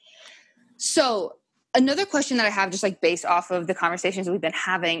 So another question that I have, just like based off of the conversations we've been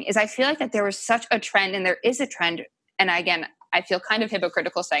having, is I feel like that there was such a trend, and there is a trend. And again, I feel kind of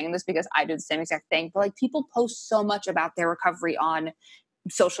hypocritical saying this because I do the same exact thing, but like people post so much about their recovery on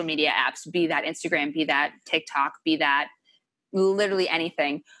social media apps, be that Instagram, be that TikTok, be that literally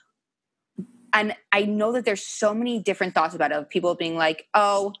anything. And I know that there's so many different thoughts about it, of people being like,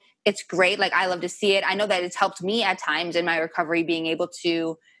 oh, it's great. Like, I love to see it. I know that it's helped me at times in my recovery, being able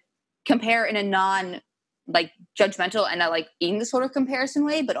to compare in a non like judgmental and a like eating disorder comparison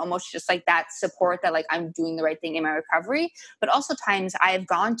way, but almost just like that support that like I'm doing the right thing in my recovery. But also times I have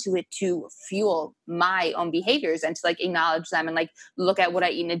gone to it to fuel my own behaviors and to like acknowledge them and like look at what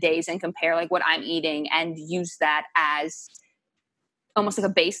I eat in a day and compare like what I'm eating and use that as almost like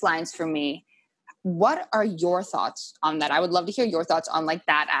a baselines for me. What are your thoughts on that? I would love to hear your thoughts on like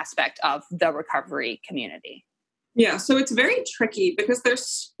that aspect of the recovery community. Yeah, so it's very tricky because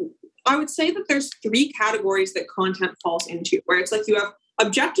I would say that there's three categories that content falls into, where it's like you have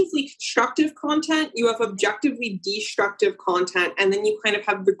objectively constructive content, you have objectively destructive content, and then you kind of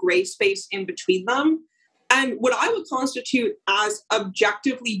have the gray space in between them. And what I would constitute as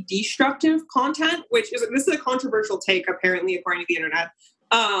objectively destructive content, this is a controversial take apparently according to the internet,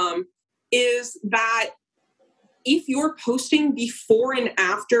 is that if you're posting before and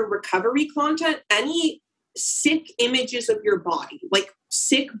after recovery content, any sick images of your body, like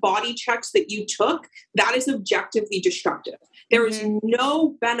sick body checks that you took, that is objectively destructive. There is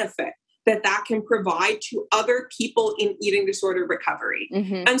no benefit that can provide to other people in eating disorder recovery.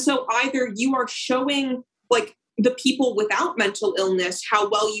 And so either you are showing like the people without mental illness how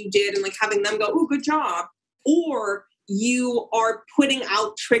well you did and like having them go, oh, good job. Or you are putting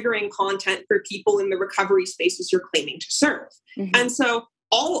out triggering content for people in the recovery spaces you're claiming to serve. Mm-hmm. And so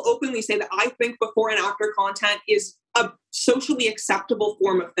I'll openly say that I think before and after content is a socially acceptable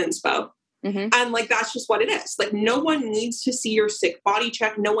form of inspo. Mm-hmm. And like, that's just what it is. Like, no one needs to see your sick body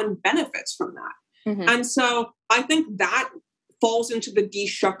check. No one benefits from that. Mm-hmm. And so I think that falls into the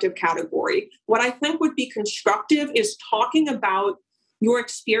destructive category. What I think would be constructive is talking about your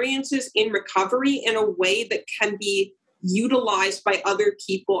experiences in recovery in a way that can be utilized by other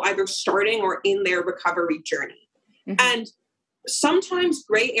people, either starting or in their recovery journey. Mm-hmm. And sometimes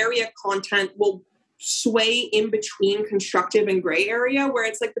gray area content will sway in between constructive and gray area, where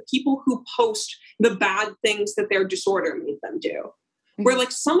it's like the people who post the bad things that their disorder made them do. Mm-hmm. Where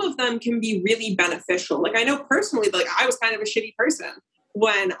like some of them can be really beneficial. Like I know personally, like I was kind of a shitty person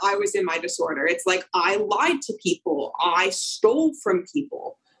when I was in my disorder. It's like I lied to people. I stole from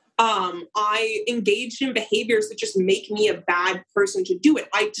people. I engaged in behaviors that just make me a bad person to do it.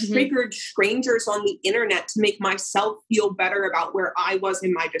 I triggered strangers on the internet to make myself feel better about where I was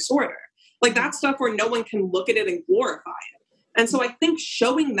in my disorder. Like that's stuff where no one can look at it and glorify it. And so I think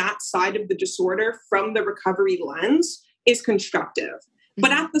showing that side of the disorder from the recovery lens is constructive.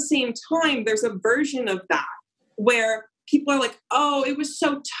 But at the same time, there's a version of that where people are like, oh, it was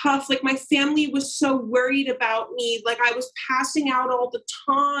so tough. Like my family was so worried about me. Like I was passing out all the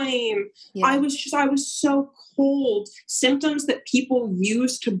time. Yeah. I was so cold. Symptoms that people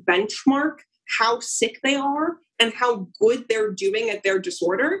use to benchmark how sick they are and how good they're doing at their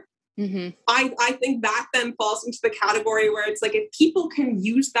disorder. Mm-hmm. I think that then falls into the category where it's like, if people can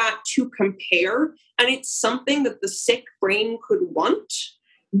use that to compare and it's something that the sick brain could want,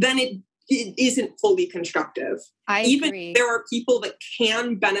 then it isn't fully constructive. I agree. There are people that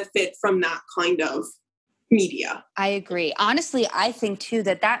can benefit from that kind of media. I agree. Honestly, I think too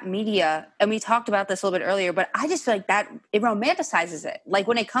that media, and we talked about this a little bit earlier, but I just feel like that it romanticizes it. Like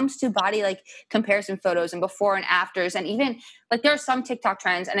when it comes to body like comparison photos and before and afters, and even like there are some TikTok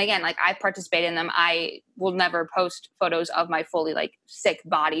trends, and again, like I participate in them. I will never post photos of my fully like sick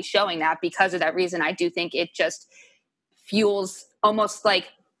body showing that because of that reason. I do think it just fuels almost like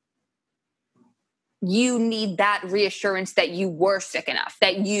you need that reassurance that you were sick enough,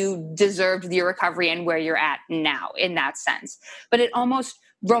 that you deserved your recovery and where you're at now in that sense. But it almost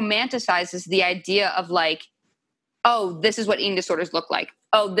romanticizes the idea of like, oh, this is what eating disorders look like.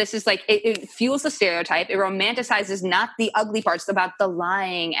 Oh, this is like, it fuels the stereotype. It romanticizes not the ugly parts about the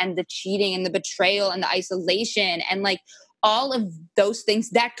lying and the cheating and the betrayal and the isolation and like all of those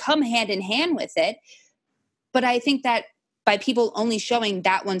things that come hand in hand with it. But I think that by people only showing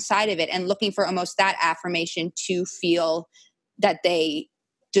that one side of it and looking for almost that affirmation to feel that they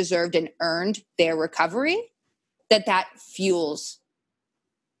deserved and earned their recovery, that fuels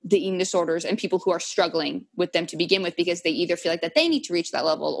the eating disorders and people who are struggling with them to begin with, because they either feel like that they need to reach that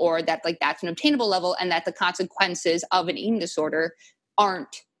level or that like that's an obtainable level and that the consequences of an eating disorder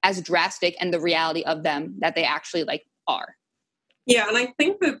aren't as drastic and the reality of them that they actually like are. Yeah, and I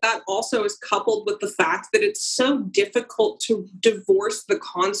think that also is coupled with the fact that it's so difficult to divorce the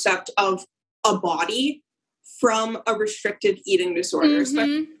concept of a body from a restrictive eating disorder,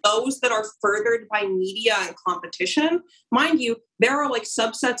 especially those that are furthered by media and competition. Mind you, there are like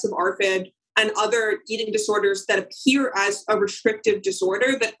subsets of ARFID and other eating disorders that appear as a restrictive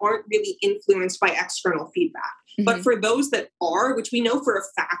disorder that aren't really influenced by external feedback. Mm-hmm. But for those that are, which we know for a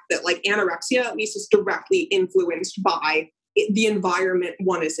fact that like anorexia at least is directly influenced by the environment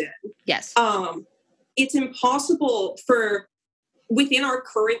one is in. Yes. It's impossible for within our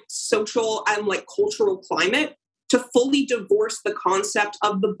current social and like cultural climate to fully divorce the concept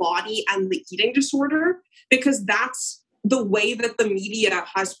of the body and the eating disorder, because that's the way that the media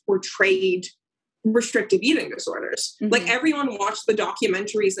has portrayed restrictive eating disorders. Mm-hmm. Like everyone watched the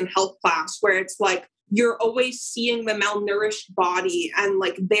documentaries in health class where it's like, you're always seeing the malnourished body and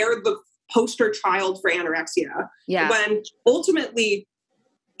like they're the poster child for anorexia. Yeah. When ultimately,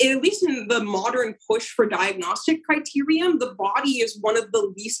 at least in the modern push for diagnostic criterion, the body is one of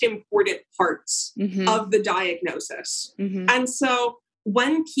the least important parts of the diagnosis. Mm-hmm. And so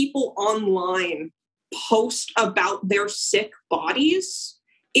when people online post about their sick bodies,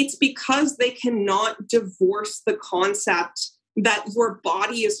 it's because they cannot divorce the concept that your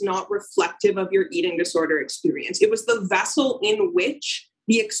body is not reflective of your eating disorder experience. It was the vessel in which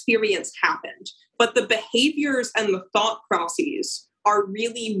the experience happened. But the behaviors and the thought processes are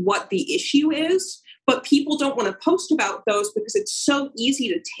really what the issue is. But people don't want to post about those because it's so easy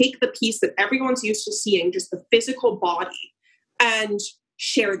to take the piece that everyone's used to seeing, just the physical body, and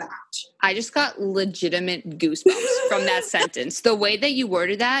share that. I just got legitimate goosebumps from that sentence. The way that you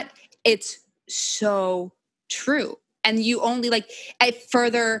worded that, it's so true. And you only it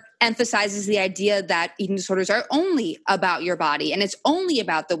further emphasizes the idea that eating disorders are only about your body and it's only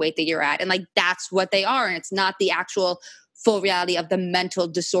about the weight that you're at. And that's what they are. And it's not the actual full reality of the mental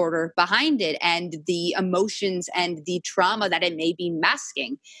disorder behind it and the emotions and the trauma that it may be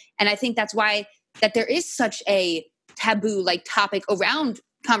masking. And I think that's why that there is such a taboo topic around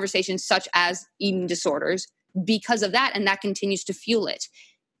conversations such as eating disorders because of that. And that continues to fuel it.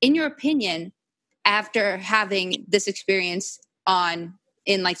 In your opinion, after having this experience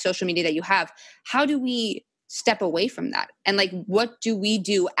in social media that you have, how do we step away from that? And what do we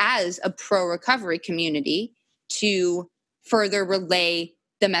do as a pro-recovery community to further relay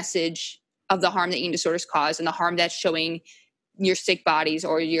the message of the harm that eating disorders cause and the harm that's showing your sick bodies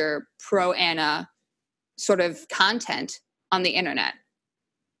or your pro-Anna sort of content on the internet?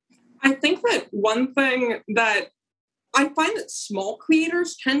 I think that one thing that I find that small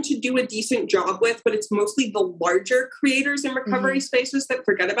creators tend to do a decent job with, but it's mostly the larger creators in recovery spaces that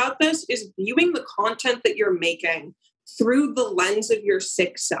forget about this, is viewing the content that you're making through the lens of your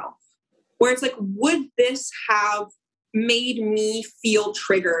sick self. Where it's would this have made me feel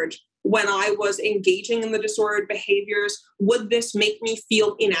triggered when I was engaging in the disordered behaviors? Would this make me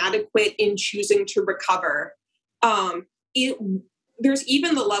feel inadequate in choosing to recover? There's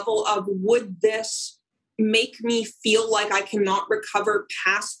even the level of, would this make me feel like I cannot recover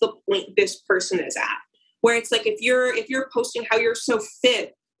past the point this person is at? Where it's if you're posting how you're so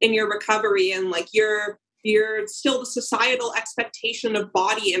fit in your recovery and you're still the societal expectation of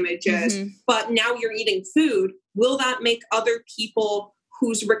body images, but now you're eating food, will that make other people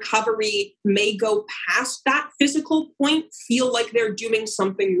whose recovery may go past that physical point feel like they're doing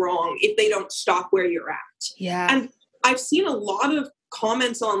something wrong if they don't stop where you're at? Yeah. And I've seen a lot of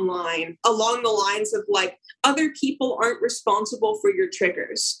comments online along the lines of other people aren't responsible for your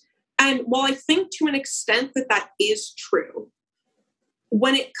triggers. And while I think to an extent that is true,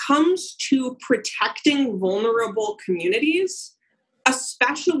 when it comes to protecting vulnerable communities,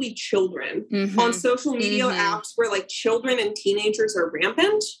 especially children on social media apps where children and teenagers are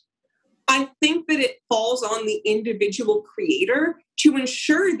rampant, I think that it falls on the individual creator to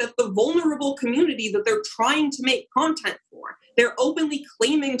ensure that the vulnerable community that they're trying to make content for, they're openly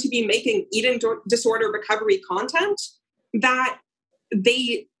claiming to be making eating disorder recovery content, that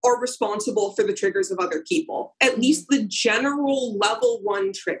they are responsible for the triggers of other people, at least the general level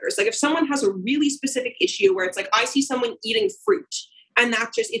 1 triggers. If someone has a really specific issue where it's I see someone eating fruit and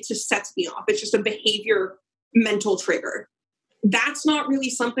it just sets me off. It's just a behavior mental trigger. That's not really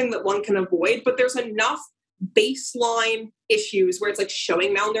something that one can avoid, but there's enough baseline issues where it's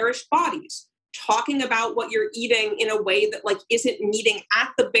showing malnourished bodies, talking about what you're eating in a way that isn't meeting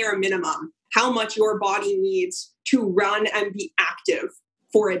at the bare minimum how much your body needs to run and be active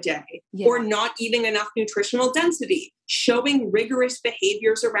for a day, or not eating enough nutritional density, showing rigorous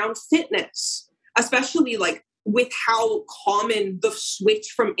behaviors around fitness, especially with how common the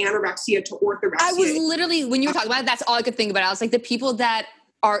switch from anorexia to orthorexia. I was literally, when you were talking about it, that's all I could think about. I was the people that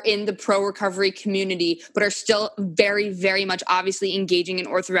are in the pro-recovery community, but are still very, very much obviously engaging in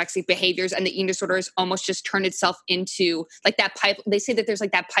orthorexic behaviors, and the eating disorder has almost just turned itself into that pipe. They say that there's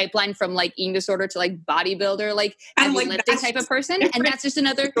that pipeline from eating disorder to bodybuilder, heavy lifting type of person. And that's just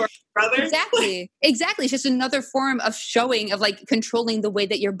another, exactly. It's just another form of showing of controlling the way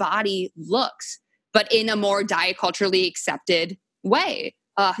that your body looks, but in a more diet culturally accepted way.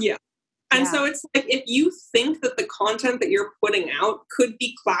 And so it's if you think that the content that you're putting out could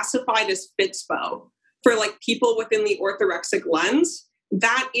be classified as fitspo for people within the orthorexic lens,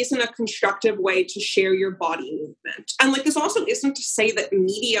 that isn't a constructive way to share your body movement. And this also isn't to say that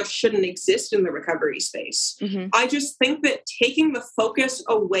media shouldn't exist in the recovery space. I just think that taking the focus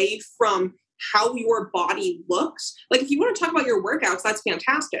away from how your body looks, like if you want to talk about your workouts, that's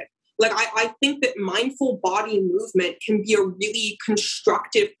fantastic. Like, I think that mindful body movement can be a really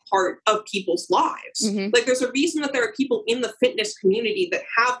constructive part of people's lives. Mm-hmm. Like, there's a reason that there are people in the fitness community that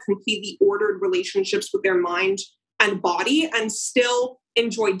have completely ordered relationships with their mind and body and still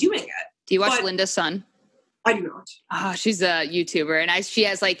enjoy doing it. Do you watch Linda Sun? I do not. Oh, she's a YouTuber, and she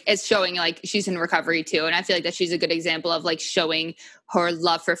has it's showing she's in recovery too. And I feel like that she's a good example of showing her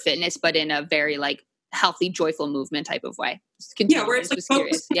love for fitness, but in a very healthy, joyful movement type of way. Yeah, where it's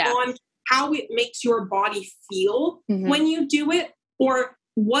focusing on how it makes your body feel mm-hmm. when you do it, or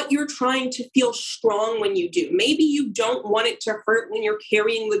what you're trying to feel strong when you do. Maybe you don't want it to hurt when you're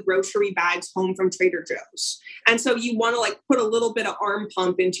carrying the grocery bags home from Trader Joe's. And so you want to put a little bit of arm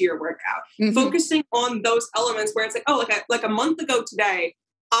pump into your workout, mm-hmm. focusing on those elements where it's like a month ago today,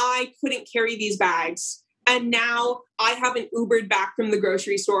 I couldn't carry these bags. And now I haven't Ubered back from the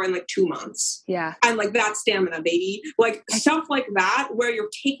grocery store in like 2 months. Yeah. And like that stamina, baby. Like stuff like that, where you're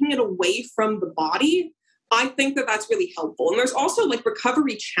taking it away from the body. I think that that's really helpful. And there's also like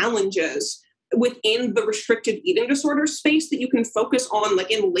recovery challenges within the restrictive eating disorder space that you can focus on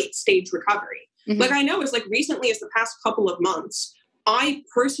like in late stage recovery. Mm-hmm. Like I know as like recently as the past couple of months, I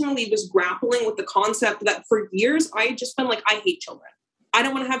personally was grappling with the concept that for years I had just been like, I hate children. I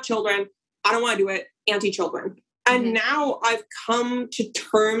don't want to have children. I don't want to do it. Anti-children. And mm-hmm. now I've come to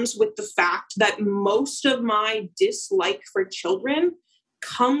terms with the fact that most of my dislike for children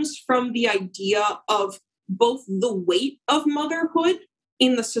comes from the idea of both the weight of motherhood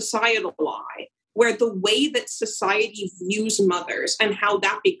in the societal eye, where the way that society views mothers and how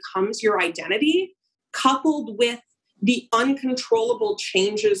that becomes your identity, coupled with the uncontrollable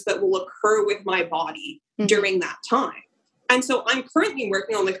changes that will occur with my body mm-hmm. during that time. And so I'm currently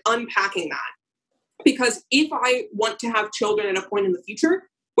working on like unpacking that, because if I want to have children at a point in the future,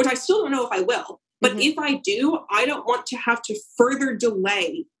 which I still don't know if I will, but mm-hmm. if I do, I don't want to have to further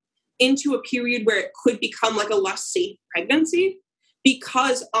delay into a period where it could become like a less safe pregnancy,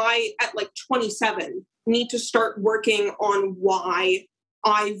 because I, at like 27, need to start working on why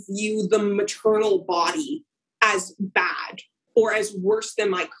I view the maternal body as bad or as worse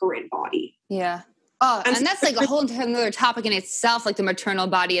than my current body. Yeah. Oh, and that's like a whole other topic in itself, like the maternal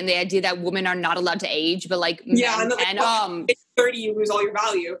body and the idea that women are not allowed to age, but like yeah, men, and at 30 you lose all your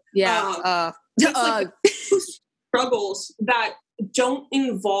value. Yeah. Like struggles that don't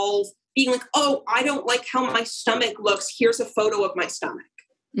involve being like, oh, I don't like how my stomach looks. Here's a photo of my stomach.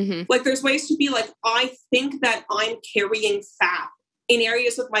 Mm-hmm. Like there's ways to be like, I think that I'm carrying fat in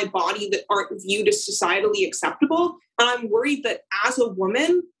areas of my body that aren't viewed as societally acceptable. And I'm worried that as a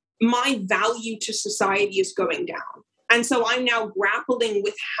woman, my value to society is going down. And so I'm now grappling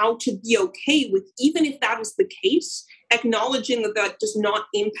with how to be okay with, even if that is the case, acknowledging that that does not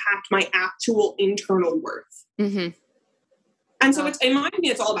impact my actual internal worth. Mm-hmm. And so it's, in my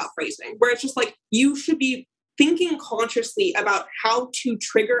opinion, it's all about phrasing, where it's just like, you should be thinking consciously about how to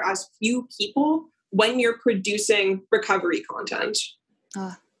trigger as few people when you're producing recovery content.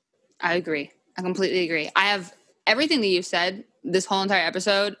 I agree. I completely agree. I have everything that you've said this whole entire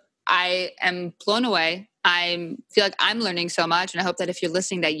episode. I am blown away. I feel like I'm learning so much. And I hope that if you're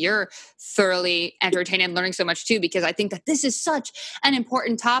listening, that you're thoroughly entertained and learning so much too, because I think that this is such an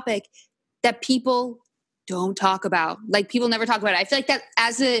important topic that people don't talk about. Like people never talk about it. I feel like that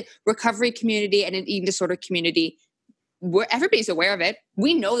as a recovery community and an eating disorder community, where everybody's aware of it.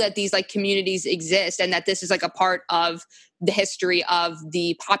 We know that these like communities exist and that this is like a part of the history of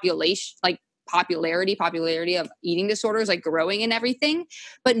the population, like popularity of eating disorders, like growing and everything.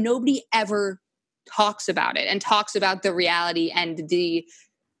 But nobody ever talks about it and talks about the reality and the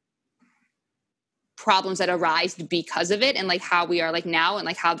problems that arise because of it, and like how we are like now, and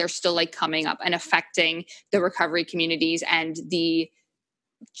like how they're still like coming up and affecting the recovery communities and the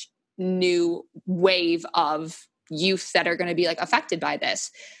new wave of youth that are going to be like affected by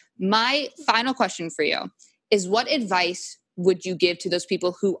this. My final question for you is, what advice would you give to those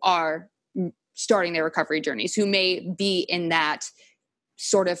people who are starting their recovery journeys, who may be in that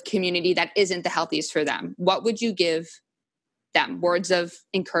sort of community that isn't the healthiest for them? What would you give them? Words of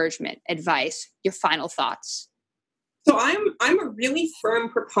encouragement, advice, your final thoughts. So I'm a really firm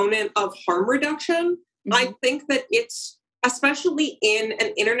proponent of harm reduction. Mm-hmm. I think that it's, especially in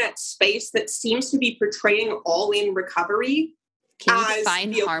an internet space that seems to be portraying all-in recovery. Can you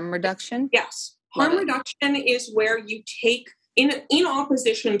define harm reduction? Yes. Harm reduction is where you take, in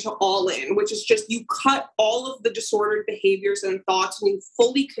opposition to all-in, which is just you cut all of the disordered behaviors and thoughts and you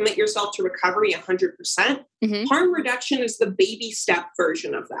fully commit yourself to recovery 100%. Mm-hmm. Harm reduction is the baby step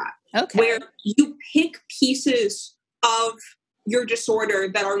version of that. Okay. Where you pick pieces of your disorder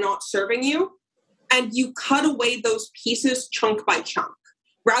that are not serving you, and you cut away those pieces chunk by chunk,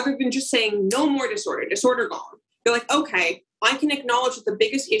 rather than just saying no more disorder gone. You're like, okay, I can acknowledge that the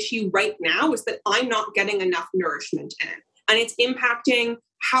biggest issue right now is that I'm not getting enough nourishment in. And it's impacting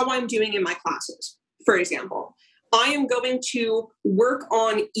how I'm doing in my classes. For example, I am going to work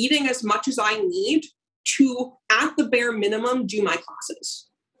on eating as much as I need to, at the bare minimum, do my classes.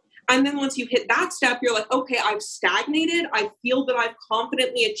 And then once you hit that step, you're like, okay, I've stagnated. I feel that I've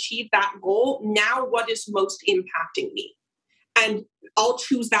confidently achieved that goal. Now what is most impacting me? And I'll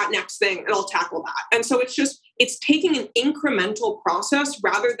choose that next thing and I'll tackle that. And so it's taking an incremental process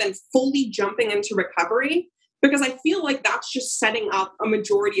rather than fully jumping into recovery, because I feel like that's just setting up a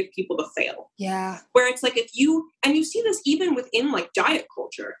majority of people to fail. Yeah. Where it's like, you see this even within like diet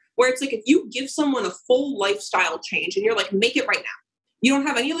culture, where it's like, if you give someone a full lifestyle change and you're like, make it right now. you don't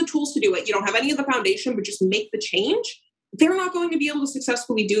have any of the tools to do it, you don't have any of the foundation, but just make the change, they're not going to be able to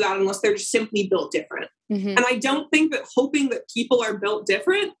successfully do that unless they're just simply built different. And I don't think that hoping that people are built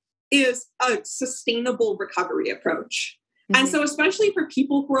different is a sustainable recovery approach. And so especially for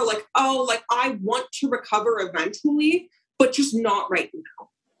people who are like, oh, like I want to recover eventually, but just not right now.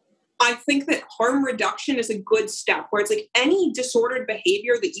 I think that harm reduction is a good step where it's like any disordered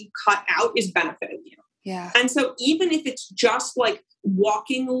behavior that you cut out is benefiting you. Yeah. And so even if it's just like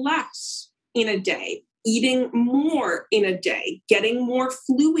walking less in a day, eating more in a day, getting more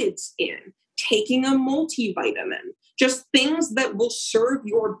fluids in, taking a multivitamin, just things that will serve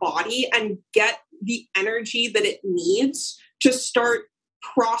your body and get the energy that it needs to start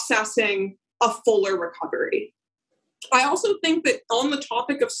processing a fuller recovery. I also think that on the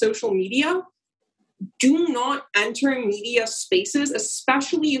topic of social media, do not enter media spaces,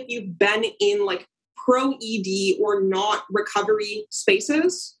 especially if you've been in like pro-ED or not recovery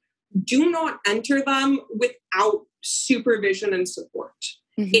spaces. Do not enter them without supervision and support.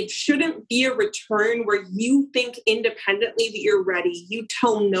 It shouldn't be a return where you think independently that you're ready. You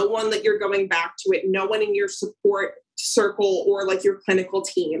tell no one that you're going back to it, no one in your support circle or like your clinical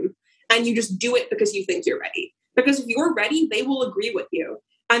team. And you just do it because you think you're ready. Because if you're ready, they will agree with you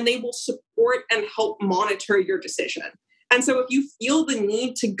and they will support and help monitor your decision. And so if you feel the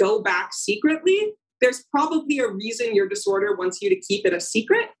need to go back secretly, there's probably a reason your disorder wants you to keep it a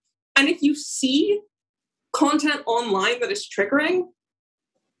secret. And if you see content online that is triggering,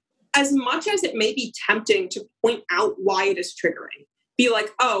 as much as it may be tempting to point out why it is triggering, be like,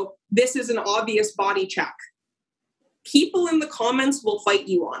 oh, this is an obvious body check. People in the comments will fight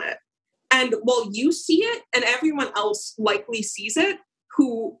you on it. And while you see it and everyone else likely sees it,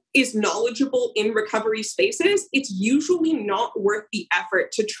 who is knowledgeable in recovery spaces, it's usually not worth the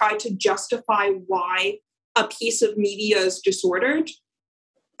effort to try to justify why a piece of media is disordered.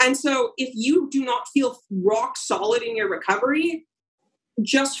 And so if you do not feel rock solid in your recovery,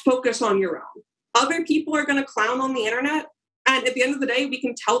 just focus on your own. Other people are going to clown on the internet. And at the end of the day, we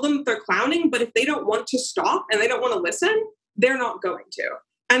can tell them they're clowning, but if they don't want to stop and they don't want to listen, they're not going to.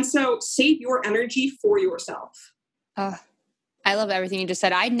 And so save your energy for yourself. I love everything you just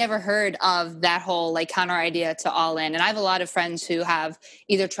said. I'd never heard of that whole like counter idea to All In. And I have a lot of friends who have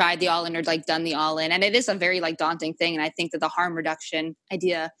either tried the All In or like done the All In. And it is a very like daunting thing. And I think that the harm reduction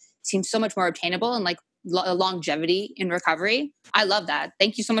idea seems so much more obtainable and like longevity in recovery. I love that.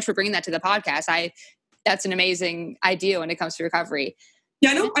 Thank you so much for bringing that to the podcast. That's an amazing idea when it comes to recovery. Yeah,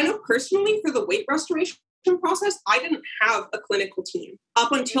 I know personally for the weight restoration process, I didn't have a clinical team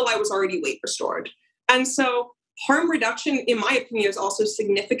up until I was already weight restored. And so harm reduction, in my opinion, is also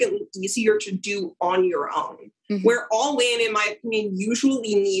significantly easier to do on your own. Where All In my opinion,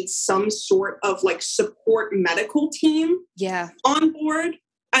 usually needs some sort of like support medical team on board.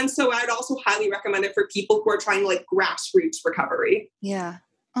 And so I'd also highly recommend it for people who are trying like grassroots recovery. Yeah.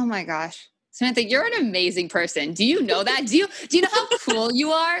 Oh my gosh. Samantha, you're an amazing person. Do you know that? Do you know how cool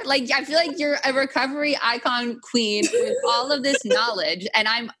you are? Like, I feel like you're a recovery icon queen with all of this knowledge. And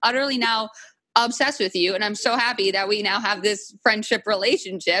I'm utterly now obsessed with you. And I'm so happy that we now have this friendship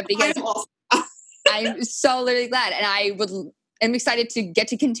relationship because I'm so literally glad. And I'm excited to get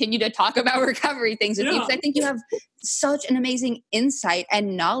to continue to talk about recovery things with you because I think you have such an amazing insight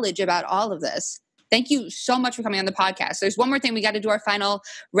and knowledge about all of this. Thank you so much for coming on the podcast. There's one more thing. We got to do our final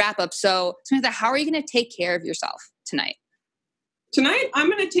wrap up. So Samantha, how are you going to take care of yourself tonight? Tonight, I'm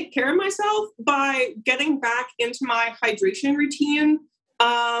going to take care of myself by getting back into my hydration routine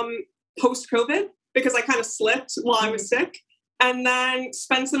post-COVID because I kind of slipped while I was sick. And then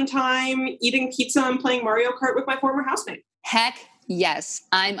spend some time eating pizza and playing Mario Kart with my former housemate. Heck yes.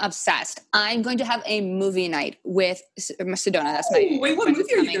 I'm obsessed. I'm going to have a movie night with Sedona. That's my wait, what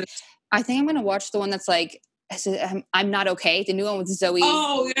movie are you going to? I think I'm going to watch the one that's like, I'm Not Okay. The new one with Zoe.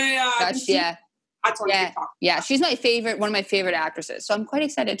 Oh, yeah. Gosh, yeah. Yeah. She's one of my favorite actresses. So I'm quite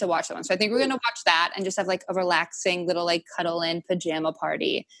excited to watch that one. So I think we're going to watch that and just have like a relaxing little like cuddle in pajama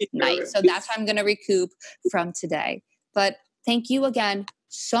party night. So that's how I'm going to recoup from today. But thank you again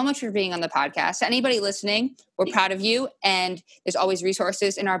so much for being on the podcast. To anybody listening, we're proud of you. And there's always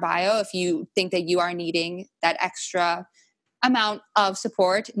resources in our bio. If you think that you are needing that extra amount of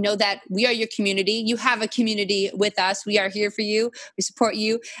support, know that we are your community. You have a community with us. We are here for you. We support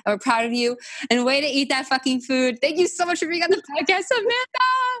you and we're proud of you. And way to eat that fucking food. Thank you so much for being on the podcast, Samantha.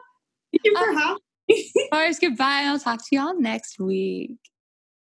 Thank you for having me. Of course, goodbye. I'll talk to you all next week.